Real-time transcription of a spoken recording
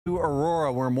To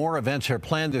Aurora, where more events are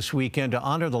planned this weekend to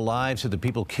honor the lives of the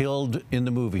people killed in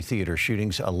the movie theater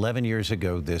shootings 11 years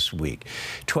ago this week.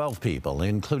 12 people,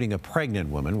 including a pregnant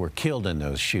woman, were killed in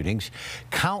those shootings.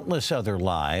 Countless other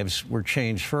lives were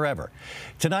changed forever.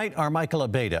 Tonight, our Michael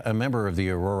Abeyta, a member of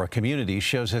the Aurora community,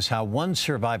 shows us how one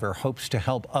survivor hopes to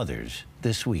help others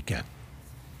this weekend.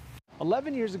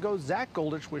 11 years ago, Zach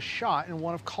Goldich was shot in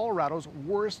one of Colorado's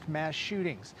worst mass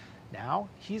shootings. Now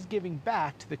he's giving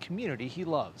back to the community he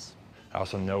loves. I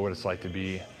also know what it's like to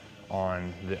be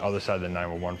on the other side of the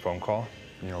 911 phone call,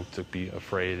 to be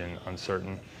afraid and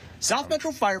uncertain. South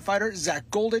Metro firefighter Zach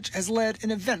Goldich has led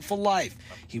an eventful life.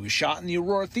 He was shot in the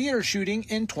Aurora theater shooting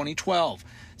in 2012.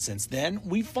 Since then,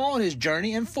 we've followed his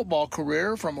journey and football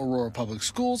career from Aurora Public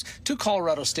Schools to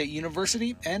Colorado State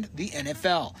University and the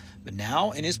NFL. But now,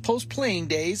 in his post-playing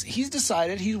days, he's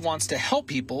decided he wants to help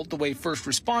people the way first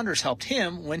responders helped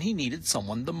him when he needed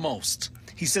someone the most.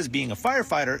 He says being a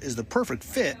firefighter is the perfect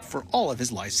fit for all of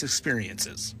his life's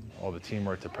experiences. All the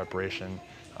teamwork, the preparation,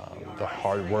 the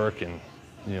hard work, and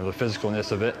the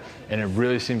physicalness of it, and it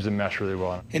really seems to mesh really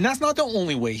well. And that's not the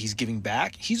only way he's giving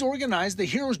back. He's organized the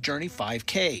Hero's Journey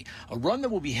 5K, a run that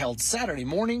will be held Saturday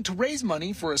morning to raise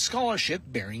money for a scholarship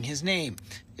bearing his name.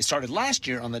 It started last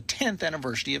year on the 10th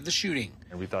anniversary of the shooting.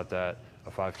 And we thought that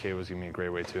a 5K was going to be a great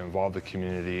way to involve the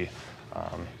community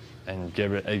and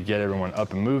get everyone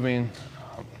up and moving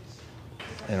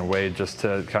in a way just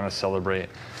to kind of celebrate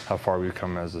how far we've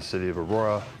come as the city of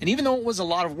Aurora. And even though it was a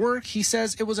lot of work, he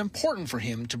says it was important for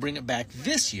him to bring it back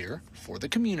this year for the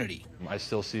community. I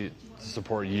still see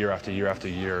support year after year after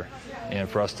year, and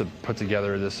for us to put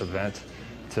together this event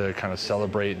to kind of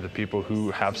celebrate the people who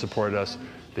have supported us,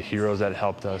 the heroes that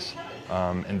helped us,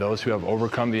 and those who have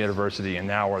overcome the adversity and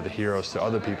now are the heroes to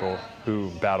other people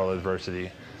who battle adversity.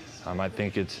 I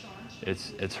think it's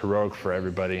heroic for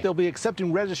everybody. They'll be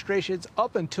accepting registrations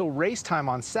up until race time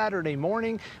on Saturday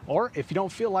morning, or if you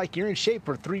don't feel like you're in shape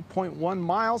for 3.1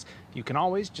 miles, you can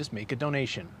always just make a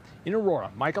donation. In Aurora,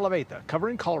 Michael Abeyta,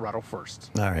 covering Colorado First.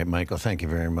 All right, Michael, thank you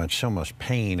very much. So much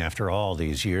pain after all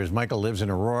these years. Michael lives in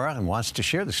Aurora and wants to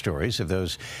share the stories of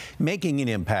those making an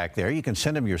impact there. You can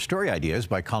send him your story ideas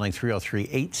by calling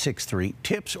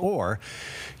 303-863-TIPS, or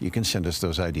you can send us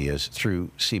those ideas through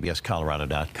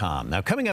cbscolorado.com. Now, coming up.